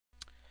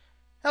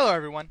Hello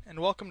everyone, and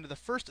welcome to the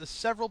first of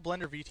several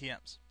Blender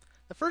VTMs.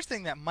 The first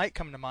thing that might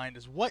come to mind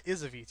is, what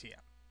is a VTM?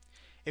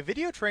 A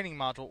video training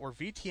module, or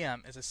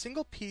VTM, is a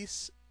single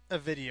piece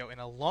of video in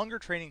a longer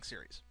training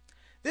series.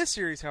 This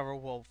series, however,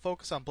 will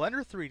focus on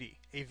Blender 3D,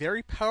 a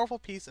very powerful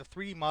piece of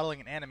 3D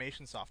modeling and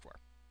animation software.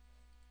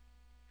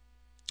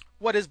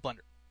 What is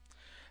Blender?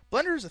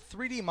 Blender is a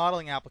 3D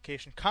modeling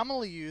application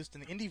commonly used in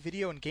the indie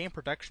video and game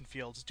production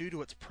fields due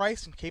to its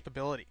price and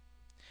capability.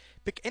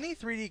 Pick any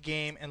 3D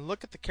game and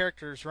look at the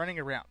characters running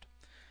around.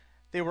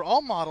 They were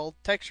all modeled,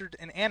 textured,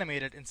 and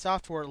animated in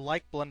software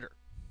like Blender.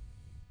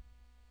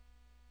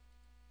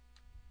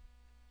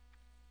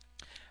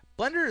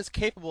 Blender is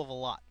capable of a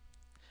lot,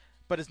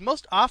 but is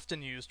most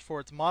often used for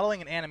its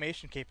modeling and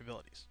animation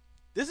capabilities.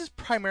 This is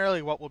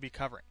primarily what we'll be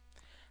covering.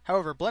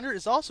 However, Blender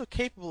is also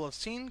capable of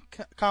scene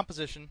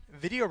composition,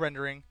 video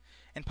rendering,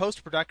 and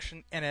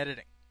post-production and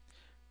editing.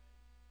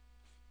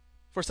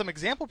 For some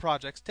example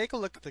projects, take a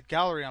look at the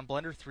gallery on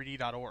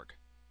blender3d.org.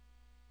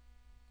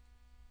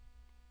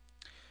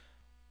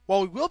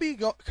 While we will be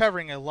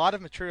covering a lot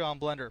of material on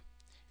Blender,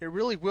 it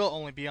really will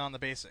only be on the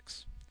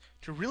basics.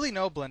 To really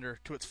know Blender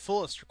to its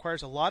fullest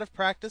requires a lot of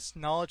practice,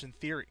 knowledge, and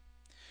theory.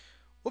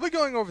 We'll be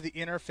going over the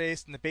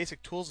interface and the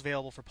basic tools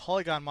available for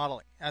polygon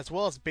modeling, as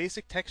well as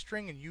basic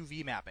texturing and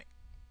UV mapping.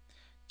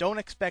 Don't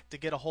expect to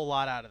get a whole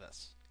lot out of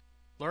this.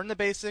 Learn the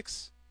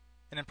basics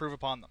and improve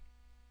upon them.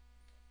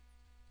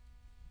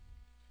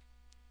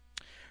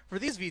 For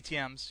these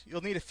VTMs,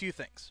 you'll need a few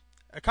things.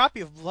 A copy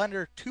of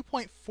Blender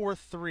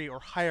 2.43 or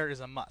higher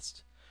is a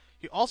must.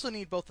 You also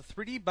need both a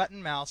 3D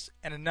button mouse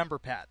and a number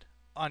pad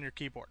on your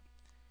keyboard.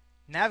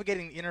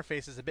 Navigating the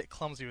interface is a bit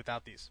clumsy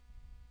without these.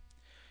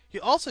 You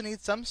also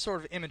need some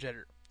sort of image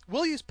editor.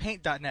 We'll use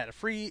Paint.net, a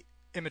free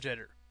image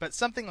editor, but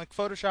something like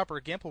Photoshop or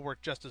GIMP will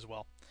work just as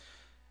well.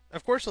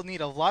 Of course, you'll need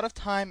a lot of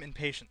time and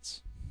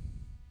patience.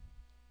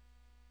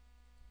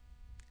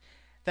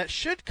 That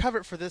should cover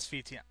it for this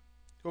VTM.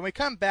 When we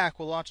come back,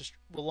 we'll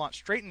launch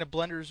straight into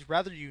Blender's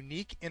rather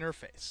unique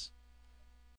interface.